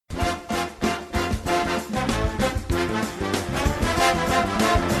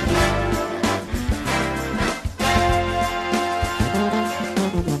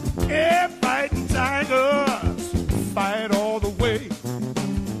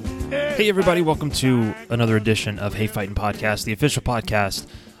Hey everybody, welcome to another edition of Hey Fightin' Podcast, the official podcast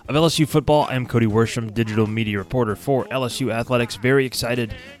of LSU football. I'm Cody Worsham, digital media reporter for LSU Athletics. Very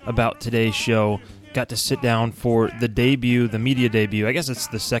excited about today's show. Got to sit down for the debut, the media debut, I guess it's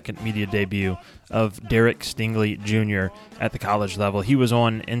the second media debut of Derek Stingley Jr. at the college level. He was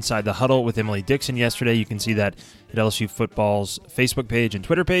on Inside the Huddle with Emily Dixon yesterday. You can see that at LSU Football's Facebook page and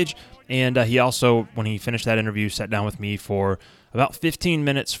Twitter page. And he also, when he finished that interview, sat down with me for about 15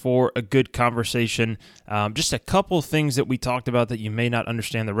 minutes for a good conversation. Just a couple things that we talked about that you may not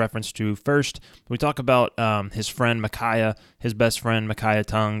understand the reference to. First, we talk about his friend Micaiah. His best friend, Micaiah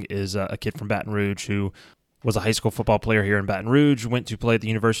Tongue, is a kid from Baton Rouge who was a high school football player here in Baton Rouge, went to play at the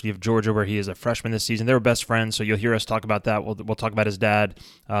University of Georgia where he is a freshman this season. They were best friends, so you'll hear us talk about that. We'll talk about his dad,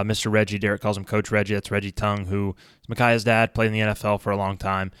 Mr. Reggie. Derek calls him Coach Reggie. That's Reggie Tongue, who is Micaiah's dad, played in the NFL for a long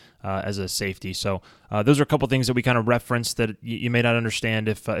time as a safety. So those are a couple things that we kind of referenced that you may not understand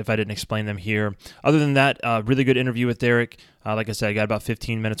if I didn't explain them here. Other than that, really good interview with Derek. Like I said, I got about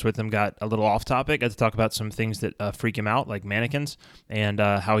 15 minutes with him, got a little off topic. Got to talk about some things that freak him out, like mannequins, and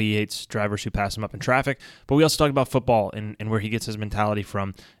how he hates drivers who pass him up in traffic. But we also talked about football and where he gets his mentality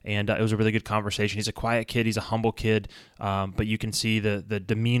from, and it was a really good conversation. He's a quiet kid. He's a humble kid, but you can see the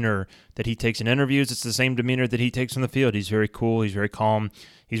demeanor that he takes in interviews. It's the same demeanor that he takes on the field. He's very cool. He's very calm.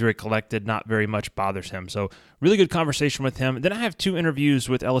 He's very collected. Not very much bothers him. So really good conversation with him. Then I have two interviews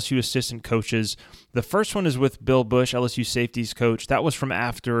with LSU assistant coaches. The first one is with Bill Busch, LSU safeties coach. That was from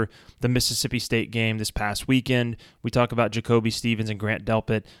after the Mississippi State game this past weekend. We talk about Jacoby Stevens and Grant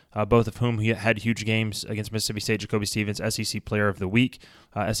Delpit, both of whom had huge games against Mississippi State. Jacoby Stevens, SEC Player of the Week,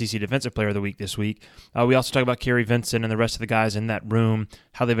 SEC Defensive Player of the Week this week. We also talk about Kerry Vincent and the rest of the guys in that room,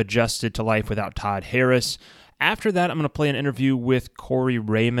 how they've adjusted to life without Todd Harris. After that, I'm going to play an interview with Corey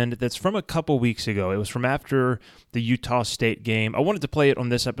Raymond that's from a couple weeks ago. It was from after the Utah State game. I wanted to play it on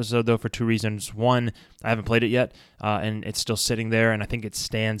this episode, though, for two reasons. One, I haven't played it yet, and it's still sitting there, and I think it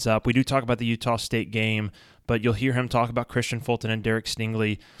stands up. We do talk about the Utah State game, but you'll hear him talk about Christian Fulton and Derek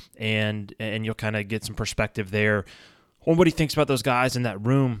Stingley, and you'll kind of get some perspective there on what he thinks about those guys in that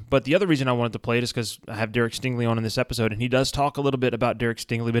room. But the other reason I wanted to play it is because I have Derek Stingley on in this episode, and he does talk a little bit about Derek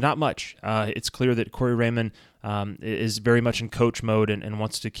Stingley, but not much. It's clear that Corey Raymond is very much in coach mode and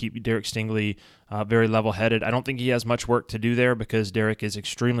wants to keep Derek Stingley very level-headed. I don't think he has much work to do there because Derek is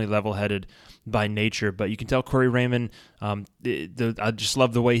extremely level-headed by nature, but you can tell Corey Raymond, I just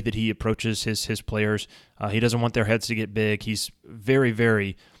love the way that he approaches his players. He doesn't want their heads to get big. He's very,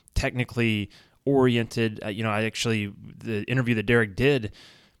 very technically oriented. The interview that Derek did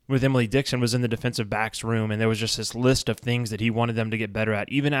with Emily Dixon was in the defensive backs room, and there was just this list of things that he wanted them to get better at,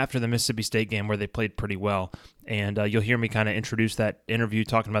 even after the Mississippi State game where they played pretty well. And you'll hear me kind of introduce that interview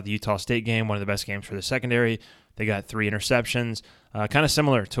talking about the Utah State game, one of the best games for the secondary. They got 3 interceptions, kind of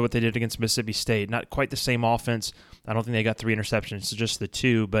similar to what they did against Mississippi State. Not quite the same offense. I don't think they got 3 interceptions, it's just the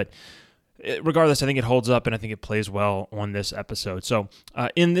 2, but regardless, I think it holds up, and I think it plays well on this episode. So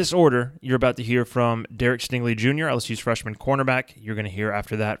in this order, you're about to hear from Derek Stingley Jr., LSU's freshman cornerback. You're going to hear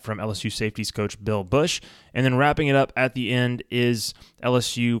after that from LSU safeties coach Bill Busch. And then wrapping it up at the end is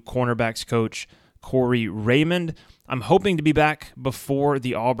LSU cornerbacks coach Corey Raymond. I'm hoping to be back before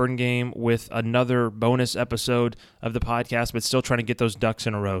the Auburn game with another bonus episode of the podcast, but still trying to get those ducks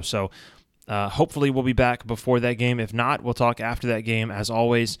in a row. So hopefully we'll be back before that game. If not, we'll talk after that game as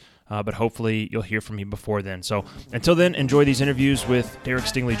always. But hopefully you'll hear from me before then. So until then, enjoy these interviews with Derek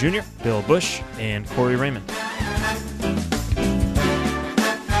Stingley Jr., Bill Busch, and Corey Raymond.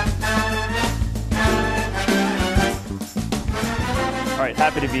 All right,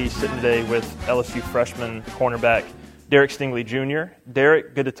 happy to be sitting today with LSU freshman cornerback Derek Stingley Jr.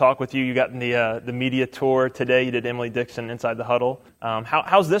 Derek, good to talk with you. You got in the media tour today. You did Emily Dixon Inside the Huddle.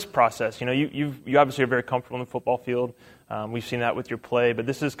 How's this process? You know, you obviously are very comfortable in the football field. We've seen that with your play, but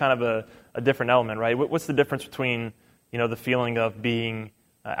this is kind of a different element, right? What's the difference between, the feeling of being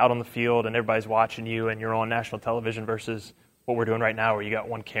out on the field and everybody's watching you and you're on national television versus what we're doing right now where you got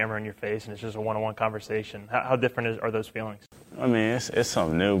one camera in your face and it's just a one-on-one conversation? How different are those feelings? I mean, it's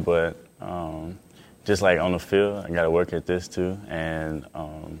something new, but just like on the field, I got to work at this too, and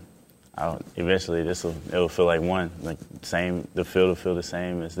eventually it'll feel like one, like the field will feel the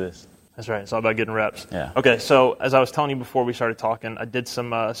same as this. That's right. It's all about getting reps. Yeah. Okay, so as I was telling you before we started talking, I did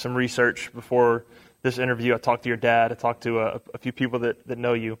some research before this interview. I talked to your dad. I talked to a few people that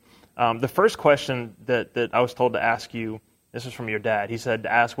know you. The first question that I was told to ask you, this is from your dad. He said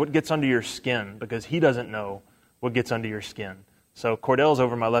to ask what gets under your skin because he doesn't know what gets under your skin. So Cordell's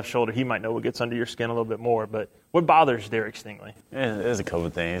over my left shoulder. He might know what gets under your skin a little bit more. But what bothers Derek Stingley? Yeah, there's a couple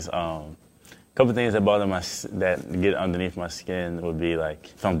of things. couple things that get underneath my skin would be like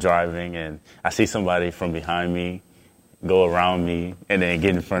if I'm driving and I see somebody from behind me go around me and then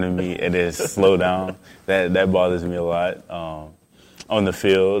get in front of me and then slow down. That bothers me a lot. On the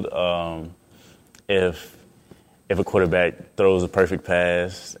field, if a quarterback throws a perfect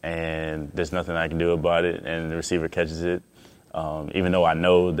pass and there's nothing I can do about it and the receiver catches it, even though I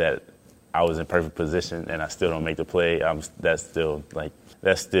know that I was in perfect position and I still don't make the play, that still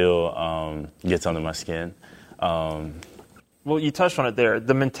gets under my skin. Well, you touched on it there,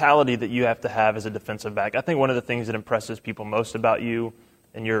 the mentality that you have to have as a defensive back. I think one of the things that impresses people most about you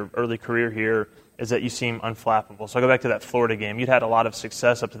in your early career here is that you seem unflappable. So I go back to that Florida game. You'd had a lot of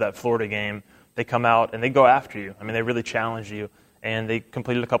success up to that Florida game. They come out and they go after you. I mean, they really challenge you, and they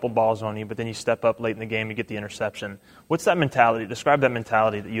completed a couple balls on you, but then you step up late in the game, you get the interception. What's that mentality? Describe that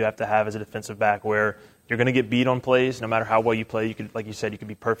mentality that you have to have as a defensive back where you're going to get beat on plays no matter how well you play. You could, like you said, you could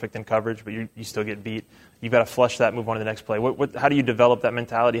be perfect in coverage, but you still get beat. You've got to flush that, move on to the next play. How do you develop that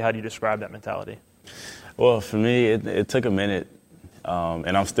mentality? How do you describe that mentality? Well, for me, it took a minute,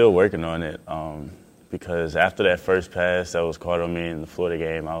 and I'm still working on it. Because after that first pass that was caught on me in the Florida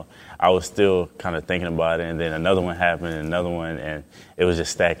game, I was still kind of thinking about it, and then another one happened, and another one, and it was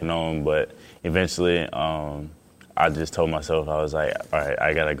just stacking on. But eventually, I just told myself, I was like, all right,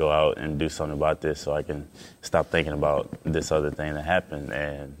 I got to go out and do something about this so I can stop thinking about this other thing that happened.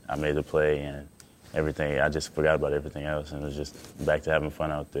 And I made the play, and everything. I just forgot about everything else, and it was just back to having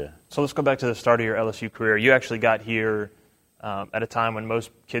fun out there. So let's go back to the start of your LSU career. You actually got here at a time when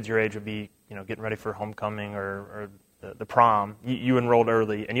most kids your age would be, getting ready for homecoming or the prom. You enrolled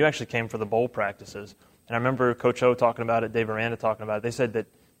early, and you actually came for the bowl practices. And I remember Coach O talking about it, Dave Aranda talking about it. They said that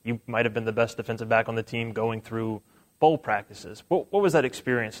you might have been the best defensive back on the team going through bowl practices. What was that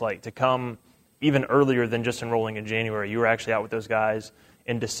experience like to come even earlier than just enrolling in January? You were actually out with those guys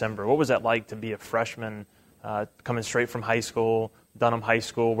in December. What was that like to be a freshman coming straight from high school, Dunham High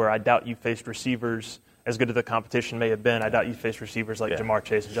School, where I doubt you faced receivers as good as the competition may have been? I doubt you faced receivers like Jamar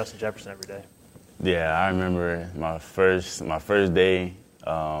Chase and Justin Jefferson every day. Yeah, I remember my first day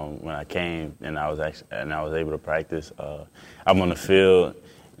when I came and I was able to practice. I'm on the field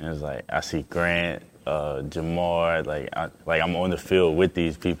and it was like I see Grant, Jamar, I'm on the field with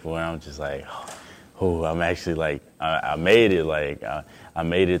these people and I'm just like, oh, I'm actually like I made it. I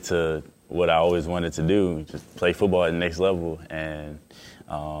made it to what I always wanted to do, just play football at the next level. And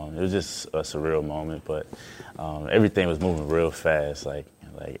it was just a surreal moment, but everything was moving real fast. Like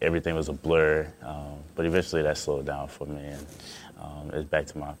everything was a blur. But eventually that slowed down for me, and it's back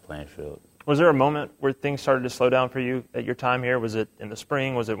to my playing field. Was there a moment where things started to slow down for you at your time here? Was it in the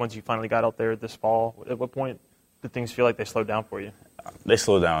spring? Was it once you finally got out there this fall? At what point did things feel like they slowed down for you? They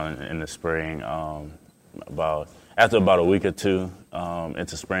slowed down in the spring. After about a week or two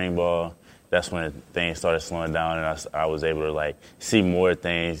into spring ball, that's when things started slowing down, and I was able to see more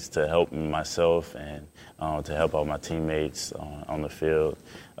things to help myself and to help out my teammates on the field,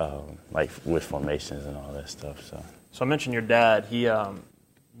 with formations and all that stuff. So I mentioned your dad.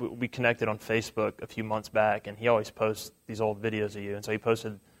 We connected on Facebook a few months back, and he always posts these old videos of you. And so he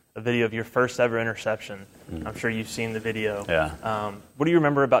posted a video of your first ever interception. Mm-hmm. I'm sure you've seen the video. Yeah. What do you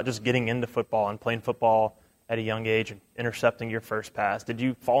remember about just getting into football and playing football at a young age and intercepting your first pass? Did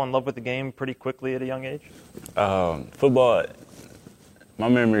you fall in love with the game pretty quickly at a young age? Football, my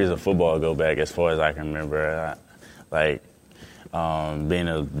memories of football go back as far as I can remember. Being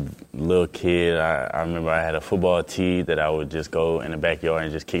a little kid, I remember I had a football tee that I would just go in the backyard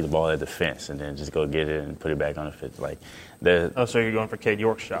and just kick the ball at the fence and then just go get it and put it back on the fence. So you're going for Cade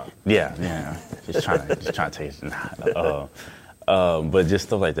York's shot? Yeah. Just trying to take it. But just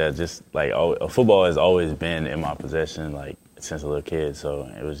stuff like that, football has always been in my possession, since a little kid.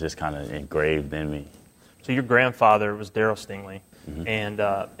 So it was just kind of engraved in me. So your grandfather was Darryl Stingley, mm-hmm.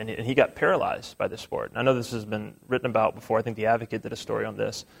 and he got paralyzed by the sport. And I know this has been written about before. I think The Advocate did a story on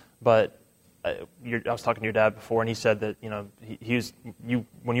this. But I was talking to your dad before, and he said that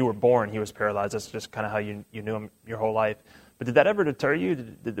when you were born, he was paralyzed. That's just kind of how you knew him your whole life. But did that ever deter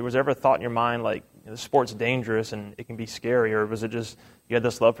you? There was ever a thought in your mind the sport's dangerous and it can be scary, or was it just you had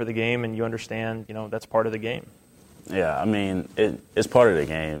this love for the game and you understand that's part of the game? Yeah, I mean it's part of the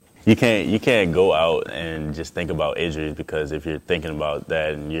game. You can't go out and just think about injuries, because if you're thinking about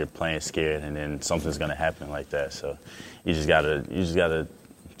that and you're playing scared, and then something's gonna happen like that. So you just gotta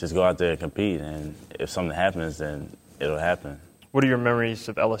go out there and compete, and if something happens, then it'll happen. What are your memories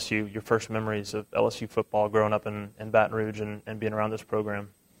of LSU, your first memories of LSU football growing up in Baton Rouge and being around this program?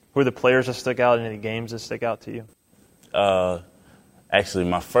 Who are the players that stick out, and any games that stick out to you? Actually,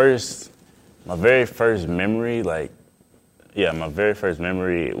 my very first memory, Yeah, my very first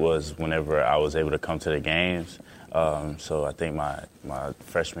memory was whenever I was able to come to the games. So I think my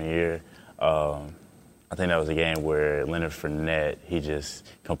freshman year, I think that was a game where Leonard Fournette, he just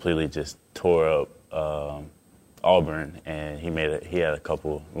completely just tore up Auburn, and he had a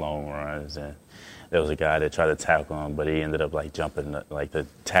couple long runs, and there was a guy that tried to tackle him, but he ended up like jumping, like the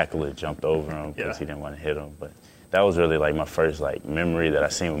tackler jumped over him because he didn't want to hit him. But that was really like my first like memory that I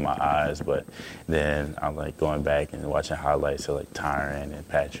seen with my eyes. But then I'm like going back and watching highlights of like Tyron and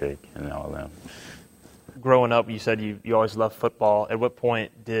Patrick and all of them. Growing up, you said you always loved football. At what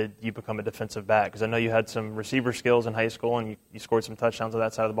point did you become a defensive back? Because I know you had some receiver skills in high school and you scored some touchdowns on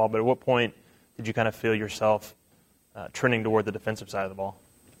that side of the ball. But at what point did you kind of feel yourself trending toward the defensive side of the ball?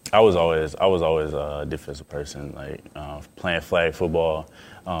 I was always a defensive person. Like playing flag football,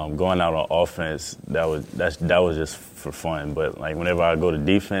 going out on offense. That was just for fun. But like whenever I go to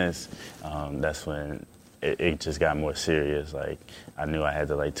defense, that's when it just got more serious. Like I knew I had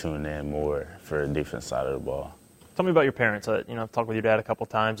to like tune in more for the defense side of the ball. Tell me about your parents. I've talked with your dad a couple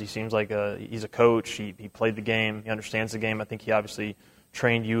times. He seems like he's a coach. He played the game. He understands the game. I think he obviously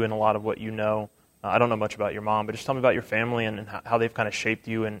trained you in a lot of what you know. I don't know much about your mom, but just tell me about your family and how they've kind of shaped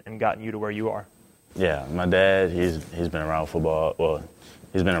you and gotten you to where you are. Yeah, my dad, he's been around football. Well,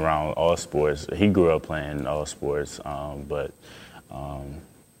 he's been around all sports. He grew up playing all sports, but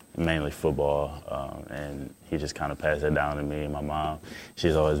mainly football, and he just kind of passed that down to me. And my mom,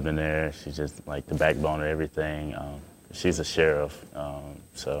 she's always been there. She's just like the backbone of everything. She's a sheriff,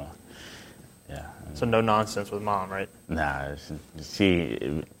 so yeah. So no nonsense with mom, right? Nah,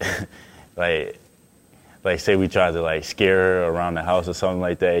 she like say we tried to like scare her around the house or something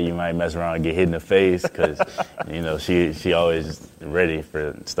like that, you might mess around and get hit in the face because she always ready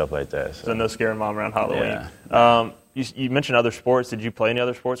for stuff like that. So no scaring mom around Halloween. Yeah. You mentioned other sports. Did you play any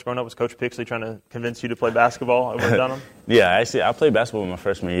other sports growing up? Was Coach Pixley trying to convince you to play basketball over at Dunham? Yeah, actually I played basketball my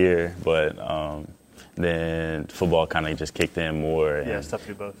freshman year, but then football kind of just kicked in more. Yeah, it's tough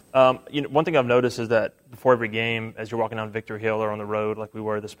to do both. One thing I've noticed is that before every game, as you're walking down Victory Hill or on the road like we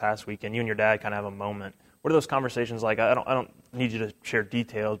were this past weekend, you and your dad kind of have a moment. What are those conversations like? I don't need you to share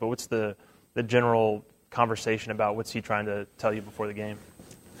details, but what's the general conversation about? What's he trying to tell you before the game?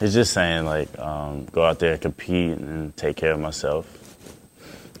 He's just saying, like, go out there, compete, and take care of myself.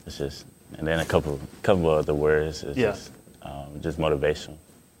 It's just, and then a couple of other words. It's just motivational.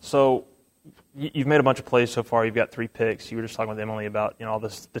 So you've made a bunch of plays so far. You've got 3 picks. You were just talking with Emily about all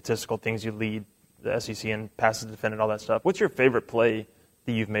the statistical things you lead the SEC and passes defended, all that stuff. What's your favorite play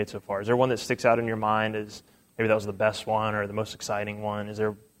that you've made so far? Is there one that sticks out in your mind as maybe that was the best one or the most exciting one? Is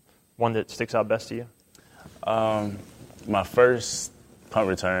there one that sticks out best to you? My first punt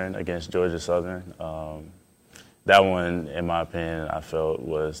return against Georgia Southern, that one, in my opinion, I felt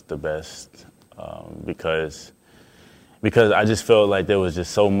was the best because I just felt like there was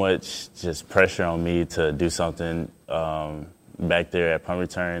just so much just pressure on me to do something back there at punt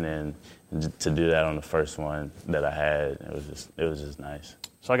return, and to do that on the first one that I had, it was just nice.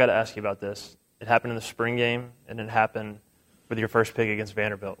 So I got to ask you about this. It happened in the spring game, and it happened with your first pick against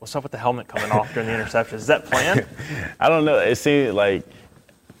Vanderbilt. What's up with the helmet coming off during the interception? Is that planned? I don't know. It seemed like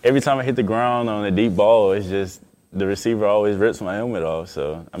every time I hit the ground on a deep ball, it's just the receiver always rips my helmet off.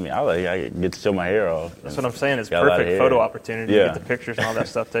 So, I mean, I get to show my hair off. That's what I'm saying. It's perfect photo opportunity to get the pictures and all that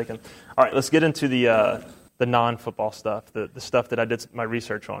stuff taken. All right, let's get into the non-football stuff, the stuff that I did my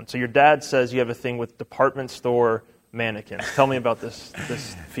research on. So your dad says you have a thing with department store mannequins. Tell me about this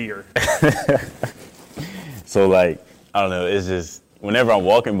fear. So, like, I don't know, it's just whenever I'm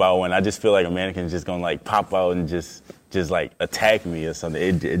walking by one, I just feel like a mannequin's just gonna like pop out and just like attack me or something.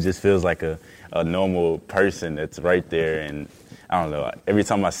 It just feels like a normal person that's right there, and I don't know. Every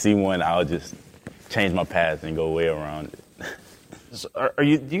time I see one, I'll just change my path and go way around it. So are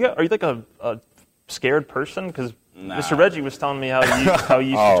you like a scared person? Because Mr. Reggie was telling me how you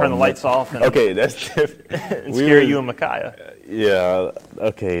used to turn the lights off and okay, that's different. and scare you and Micaiah. Yeah.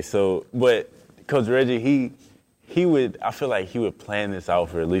 Okay. So, but Coach Reggie, he would. I feel like he would plan this out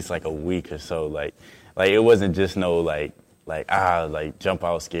for at least like a week or so. Like it wasn't just no like jump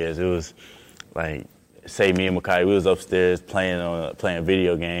out scares. It was like, say me and Micaiah, we was upstairs playing a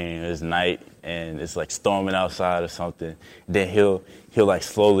video game. It was night and it's like storming outside or something. Then he'll like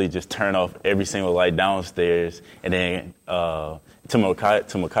slowly just turn off every single light downstairs, and then to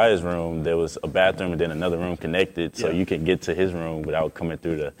Micaiah's room there was a bathroom and then another room connected, so you can get to his room without coming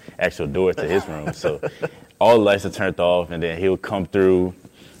through the actual door to his room. So all the lights are turned off, and then he'll come through,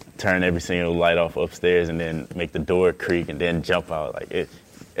 turn every single light off upstairs, and then make the door creak, and then jump out. Like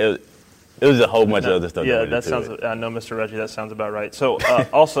it was a whole bunch of other stuff. Yeah, that sounds. I know, Mr. Reggie, that sounds about right. So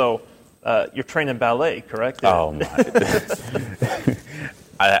also, You're training ballet, correct? Oh my!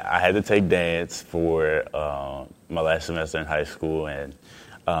 I had to take dance for my last semester in high school, and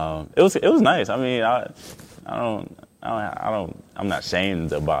it was nice. I mean, I'm not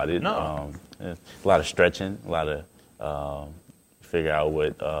ashamed about it. No. A lot of stretching, a lot of figure out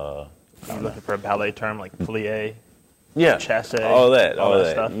what. I'm looking for a ballet term like plie. Yeah, chasse, all that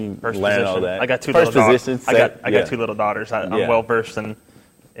stuff. First learn all that. I got two First little position. daughters. I got two little daughters. I'm Yeah. well versed in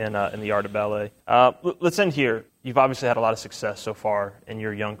the art of ballet. Let's end here. You've obviously had a lot of success so far in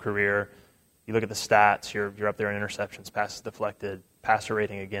your young career. You look at the stats. You're up there in interceptions, passes deflected, passer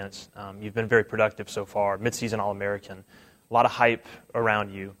rating against. You've been very productive so far. Midseason All-American. A lot of hype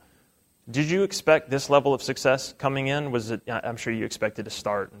around you. Did you expect this level of success coming in? I'm sure you expected to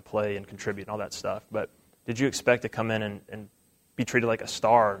start and play and contribute and all that stuff, but did you expect to come in and be treated like a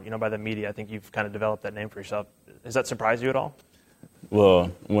star, by the media? I think you've kind of developed that name for yourself. Does that surprise you at all?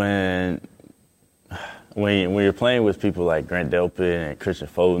 Well, when you're playing with people like Grant Delpit and Christian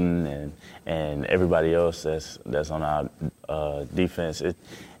Fulton and everybody else that's on our defense, it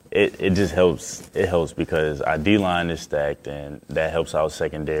just helps. It helps because our D-line is stacked, and that helps out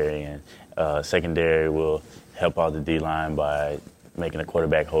secondary, and secondary will help out the D-line by making the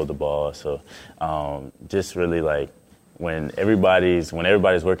quarterback hold the ball. So just really like when everybody's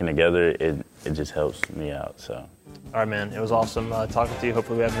working together, it just helps me out. So. All right, man. It was awesome talking to you.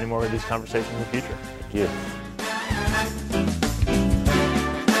 Hopefully we have many more of these conversations in the future. Thank you.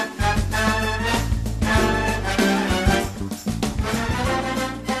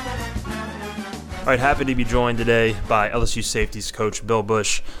 All right, happy to be joined today by LSU safeties coach Bill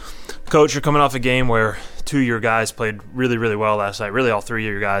Busch. Coach, you're coming off a game where two of your guys played really, really well last night, really all three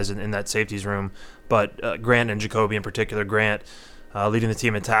of your guys in that safeties room, but Grant and Jacoby in particular. Grant leading the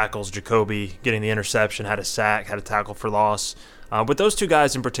team in tackles, Jacoby getting the interception, had a sack, had a tackle for loss. With those two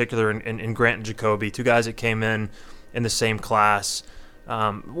guys in particular, in Grant and Jacoby, two guys that came in the same class,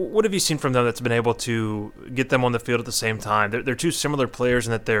 what have you seen from them that's been able to get them on the field at the same time? They're two similar players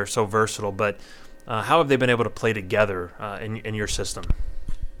in that they're so versatile, but how have they been able to play together in your system?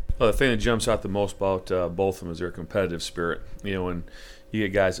 Well, the thing that jumps out the most about both of them is their competitive spirit. When you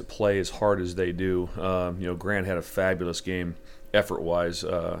get guys that play as hard as they do, Grant had a fabulous game effort-wise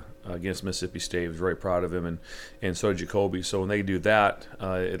against Mississippi State. I was very proud of him, and so did Jacoby. So when they do that,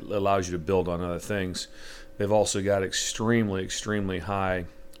 it allows you to build on other things. They've also got extremely, extremely high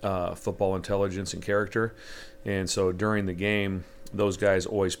football intelligence and character, and so during the game, those guys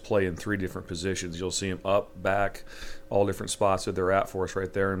always play in three different positions. You'll see them up, back, all different spots that they're at for us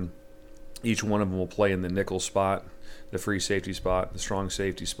right there, and each one of them will play in the nickel spot, the free safety spot, the strong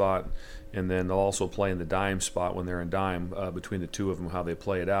safety spot, and then they'll also play in the dime spot when they're in dime between the two of them, how they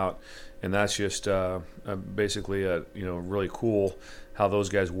play it out. And that's just basically really cool how those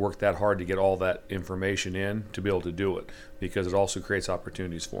guys work that hard to get all that information in to be able to do it, because it also creates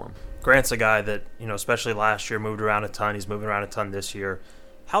opportunities for them. Grant's a guy that, especially last year, moved around a ton. He's moving around a ton this year.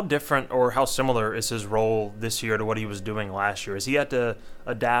 How different or how similar is his role this year to what he was doing last year? Has he had to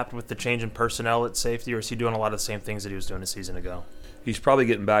adapt with the change in personnel at safety, or is he doing a lot of the same things that he was doing a season ago? He's probably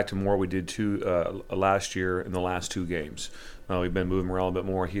getting back to more we did last year in the last two games. We've been moving around a bit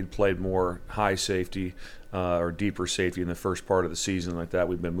more. He'd played more high safety or deeper safety in the first part of the season like that.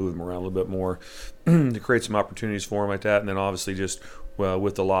 We've been moving him around a little bit more to create some opportunities for him like that. And then obviously just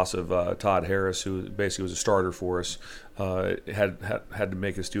with the loss of Todd Harris, who basically was a starter for us, had to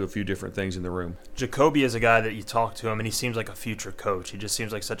make us do a few different things in the room. Jacoby is a guy that you talk to him, and he seems like a future coach. He just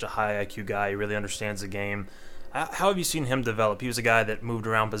seems like such a high IQ guy. He really understands the game. How have you seen him develop? He was a guy that moved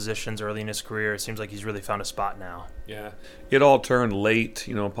around positions early in his career. It seems like he's really found a spot now. Yeah, it all turned late,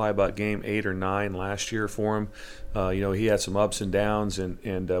 probably about game 8 or 9 last year for him. He had some ups and downs,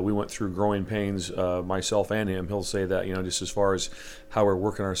 and we went through growing pains, myself and him. He'll say that, just as far as how we're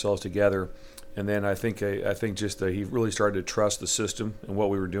working ourselves together. And then I think just he really started to trust the system and what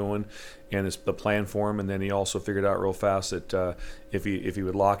we were doing and the plan for him. And then he also figured out real fast that if he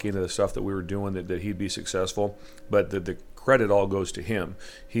would lock into the stuff that we were doing, that he'd be successful. But the credit all goes to him.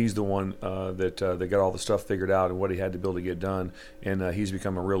 He's the one that got all the stuff figured out and what he had to be able to get done. And he's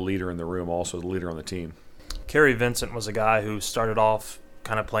become a real leader in the room, also the leader on the team. Kerry Vincent was a guy who started off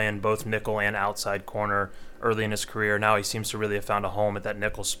kind of playing both nickel and outside corner early in his career. Now he seems to really have found a home at that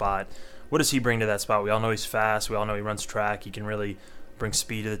nickel spot. What does he bring to that spot? We all know he's fast. We all know he runs track. He can really brings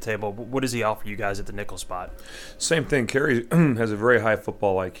speed to the table. What does he offer you guys at the nickel spot? Same thing. Kerry has a very high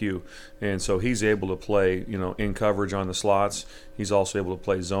football IQ, and so he's able to play, in coverage on the slots. He's also able to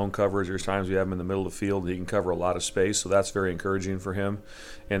play zone coverage. There's times we have him in the middle of the field. He can cover a lot of space, so that's very encouraging for him.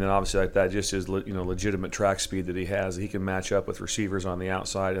 And then obviously like that, just his legitimate track speed that he has, he can match up with receivers on the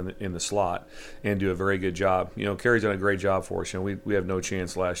outside and in the slot and do a very good job. Kerry's done a great job for us. We have no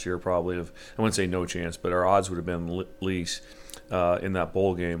chance last year probably of, I wouldn't say no chance, but our odds would have been least in that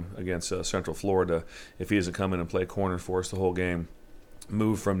bowl game against Central Florida if he doesn't come in and play corner for us the whole game,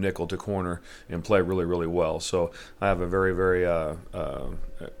 move from nickel to corner, and play really, really well. So I have a very, very, I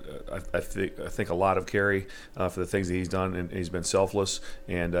think a lot of Kerry for the things that he's done, and he's been selfless,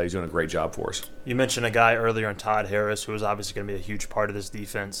 and he's doing a great job for us. You mentioned a guy earlier in Todd Harris, who was obviously going to be a huge part of this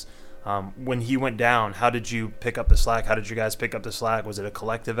defense. When he went down, how did you pick up the slack? How did you guys pick up the slack? Was it a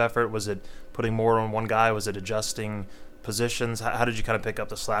collective effort? Was it putting more on one guy? Was it adjusting positions? How did you kind of pick up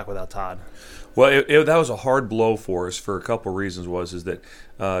the slack without Todd? Well, that was a hard blow for us for a couple of reasons. Is that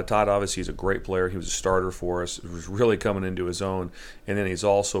Todd obviously is a great player. He was a starter for us. He was really coming into his own, and then he's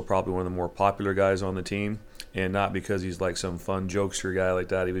also probably one of the more popular guys on the team. And not because he's like some fun jokester guy like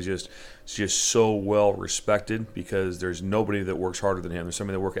that. He was just so well respected because there's nobody that works harder than him. There's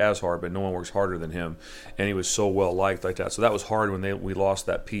somebody that works as hard, but no one works harder than him. And he was so well liked like that. So that was hard when we lost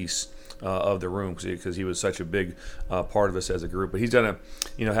that piece of the room because he was such a big part of us as a group. But he's done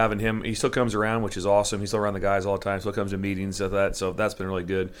having him, he still comes around, which is awesome. He's still around the guys all the time, still comes to meetings, so that's been really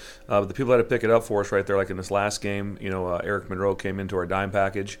good. But the people that had to pick it up for us right there, like in this last game, Eric Monroe came into our dime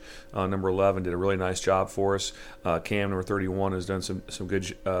package, number 11, did a really nice job for us. Cam, number 31, has done some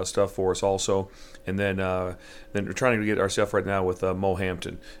good stuff for us also. And then we're trying to get ourselves right now with Mo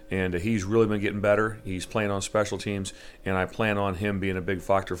Hampton. And he's really been getting better. He's playing on special teams, and I plan on him being a big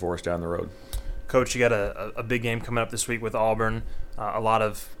factor for us down the road. Coach, you got a big game coming up this week with Auburn, a lot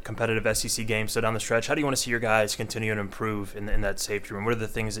of competitive SEC games. So down the stretch, how do you want to see your guys continue to improve in that safety room? What are the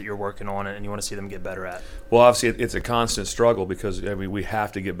things that you're working on and you want to see them get better at? Well, obviously it's a constant struggle because we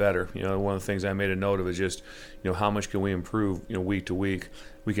have to get better. One of the things I made a note of is just how much can we improve week to week.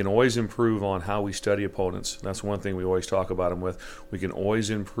 We can always improve on how we study opponents. That's one thing we always talk about them with. We can always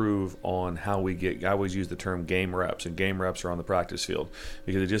improve on how we get. I always use the term game reps, and game reps are on the practice field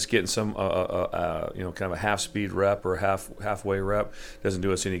because just getting some kind of a half-speed rep or halfway rep doesn't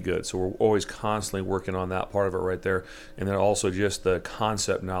do us any good. So we're always constantly working on that part of it right there, and then also just the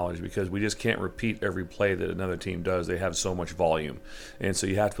concept knowledge because we just can't repeat every play that another team does. They have so much volume, and so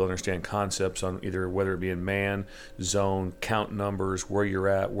you have to understand concepts on either whether it be in man, zone, count numbers, where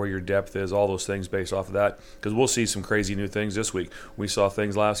you're at, where your depth is, all those things based off of that. Because we'll see some crazy new things this week. We saw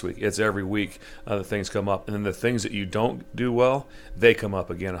things last week. It's every week that things come up. And then the things that you don't do well, they come up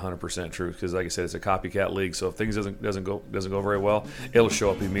again 100% true. Because like I said, it's a copycat league. So if things doesn't go very well, it'll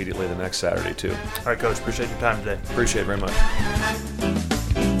show up immediately the next Saturday too. All right, Coach. Appreciate your time today. Appreciate it very much.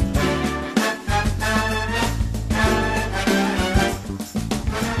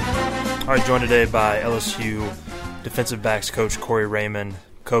 All right, joined today by LSU defensive backs coach Corey Raymond.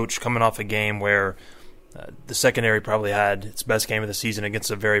 Coach, coming off a game where the secondary probably had its best game of the season against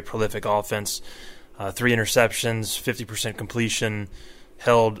a very prolific offense. 3 interceptions, 50% completion,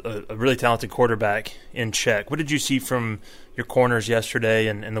 held a really talented quarterback in check. What did you see from your corners yesterday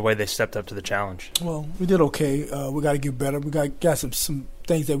and the way they stepped up to the challenge? Well, we did okay. We got to get better. We got some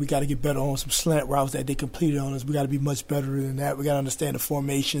things that we got to get better on, some slant routes that they completed on us. We got to be much better than that. We got to understand the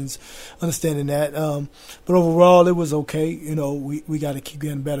formations, understanding that. But overall, it was okay. We got to keep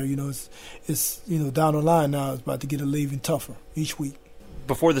getting better. It's down the line now. It's about to get even tougher each week.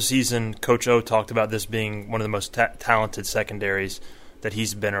 Before the season, Coach O talked about this being one of the most talented secondaries that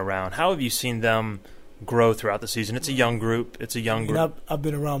he's been around. How have you seen them grow throughout the season? It's a young group. I've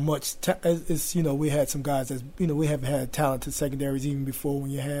been around much. We had some guys that we haven't had talented secondaries even before.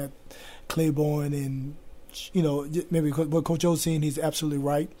 When you had Claiborne and maybe what Coach O's saying, he's absolutely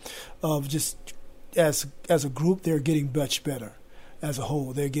right. Of just as a group, they're getting much better. As a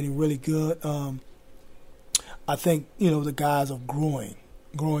whole, they're getting really good. I think the guys are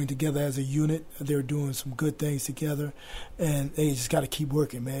growing together as a unit. They're doing some good things together, and they just got to keep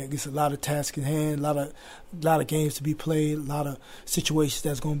working, man. It's a lot of tasks in hand, a lot of games to be played, a lot of situations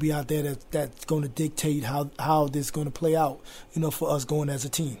that's going to be out there that's going to dictate how this is going to play out, for us going as a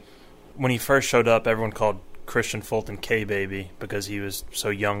team. When he first showed up, everyone called Christian Fulton K-Baby because he was so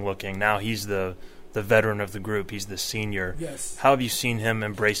young looking. Now he's the veteran of the group. He's the senior. Yes. How have you seen him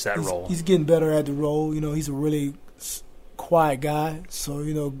embrace that role? He's getting better at the role. He's a really quiet guy, so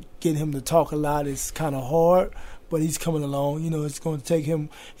getting him to talk a lot is kind of hard, but he's coming along. It's going to take him.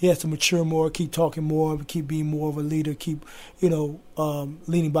 He has to mature more, keep talking more, keep being more of a leader, keep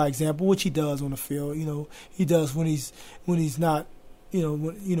leading by example, which he does on the field. He does when he's not.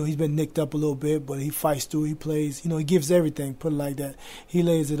 He's been nicked up a little bit, but he fights through. He plays. He gives everything. Put it like that. He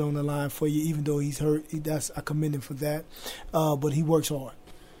lays it on the line for you, even though he's hurt. I commend him for that. But he works hard.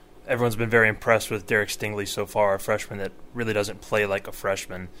 Everyone's been very impressed with Derek Stingley so far, a freshman that really doesn't play like a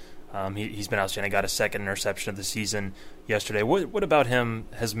freshman. He's been outstanding. Got a second interception of the season yesterday. What about him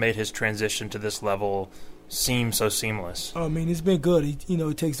has made his transition to this level seem so seamless? It's been good. He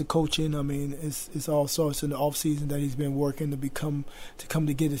takes the coaching. It's all sorts in the off season that he's been working to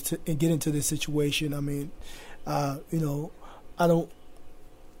get into this situation.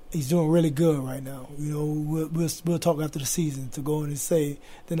 He's doing really good right now. We'll talk after the season to go in and say.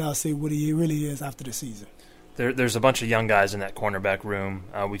 Then I'll say what he really is after the season. There's a bunch of young guys in that cornerback room.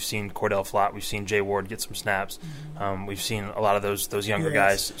 We've seen Cordell Flott. We've seen Jay Ward get some snaps. We've seen a lot of those younger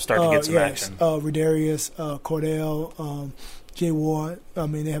guys start to get some action. Redarius, Cordell, Jay Ward.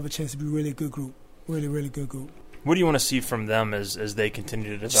 They have a chance to be a really good group. Really, really good group. What do you want to see from them as they continue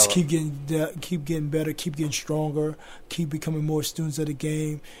to develop? Just keep getting better, keep getting stronger, keep becoming more students of the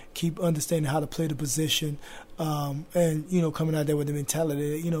game, keep understanding how to play the position, and coming out there with the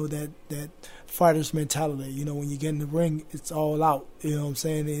mentality, that fighter's mentality. When you get in the ring, it's all out. You know what I'm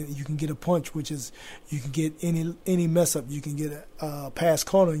saying? And you can get a punch, which is you can get any mess up. You can get a pass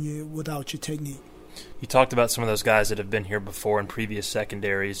caught on you without your technique. You talked about some of those guys that have been here before in previous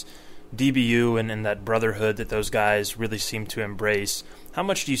secondaries. DBU and that brotherhood that those guys really seem to embrace. How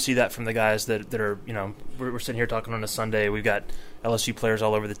much do you see that from the guys that are, we're sitting here talking on a Sunday, we've got LSU players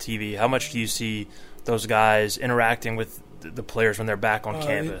all over the TV. How much do you see those guys interacting with the players when they're back on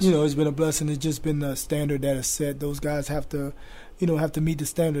campus? It's been a blessing. It's just been the standard that is set. Those guys have to meet the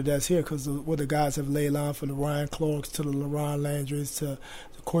standard that's here because what the guys have laid on from the Ryan Clarks to the LaRon Landrys to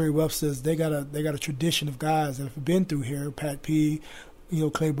the Corey Websters. They got a tradition of guys that have been through here. Pat P.,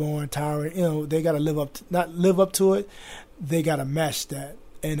 Claiborne, Tyron, they got to not live up to it. They got to match that,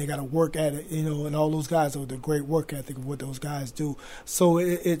 and they got to work at it, and all those guys are the great work ethic of what those guys do. So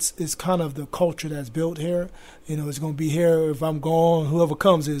it's kind of the culture that's built here. It's going to be here. If I'm gone, whoever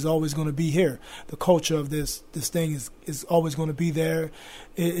comes is always going to be here. The culture of this thing is always going to be there.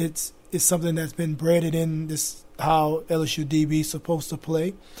 It's something that's been bred in this, how LSU DB is supposed to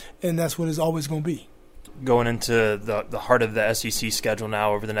play, and that's what it's always going to be. Going into the heart of the SEC schedule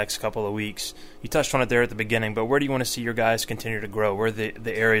now over the next couple of weeks. You touched on it there at the beginning, but where do you want to see your guys continue to grow? Where are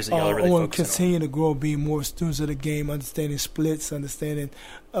the areas that y'all are really focusing on? I want to continue to grow, being more students of the game, understanding splits, understanding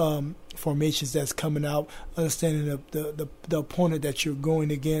formations that's coming out, understanding the opponent that you're going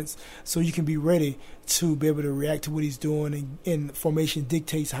against, so you can be ready to be able to react to what he's doing. And formation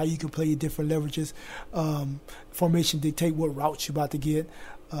dictates how you can play your different leverages. Formation dictate what routes you're about to get.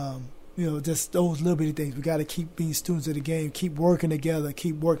 Just those little bitty things. We got to keep being students of the game, keep working together,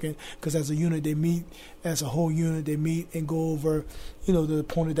 keep working, because as a unit they meet, as a whole unit they meet and go over, the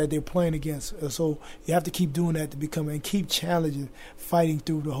opponent that they're playing against. So you have to keep doing that to become, and keep challenging, fighting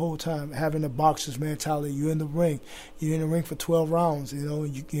through the whole time, having a boxer's mentality. You're in the ring for 12 rounds.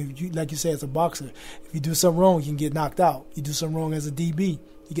 You like you say, as a boxer, if you do something wrong, you can get knocked out. You do something wrong as a DB,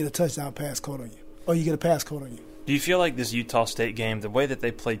 you get a touchdown pass caught on you, or you get a pass caught on you. Do you feel like this Utah State game, the way that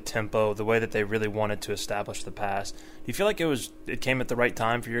they played tempo, the way that they really wanted to establish the pass, do you feel like it came at the right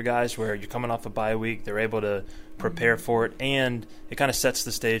time for your guys, where you're coming off a bye week, they're able to prepare for it, and it kind of sets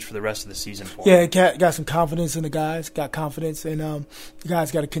the stage for the rest of the season for them? Yeah, got some confidence in the guys, got confidence, and the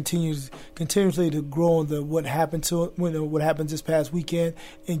guys got to continuously to grow on what happened this past weekend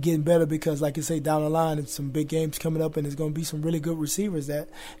and getting better, because like you say, down the line, it's some big games coming up, and there's going to be some really good receivers that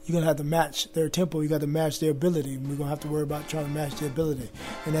you're going to have to match their tempo. You got to match their ability. We're going to have to worry about trying to match their ability,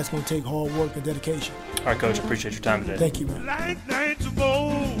 and that's going to take hard work and dedication. All right, Coach, appreciate your time today. Thank you, man. Like nights of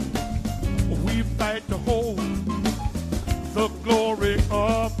old, we fight to hold the glory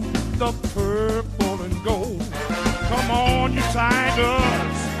of the purple and gold. Come on, you Tigers.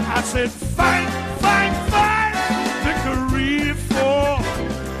 I said fight, fight, fight. Victory for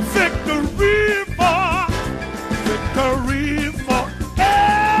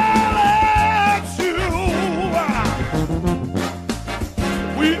LSU.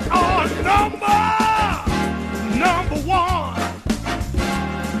 We are number one.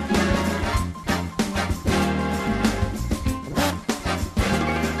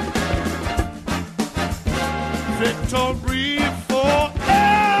 Victory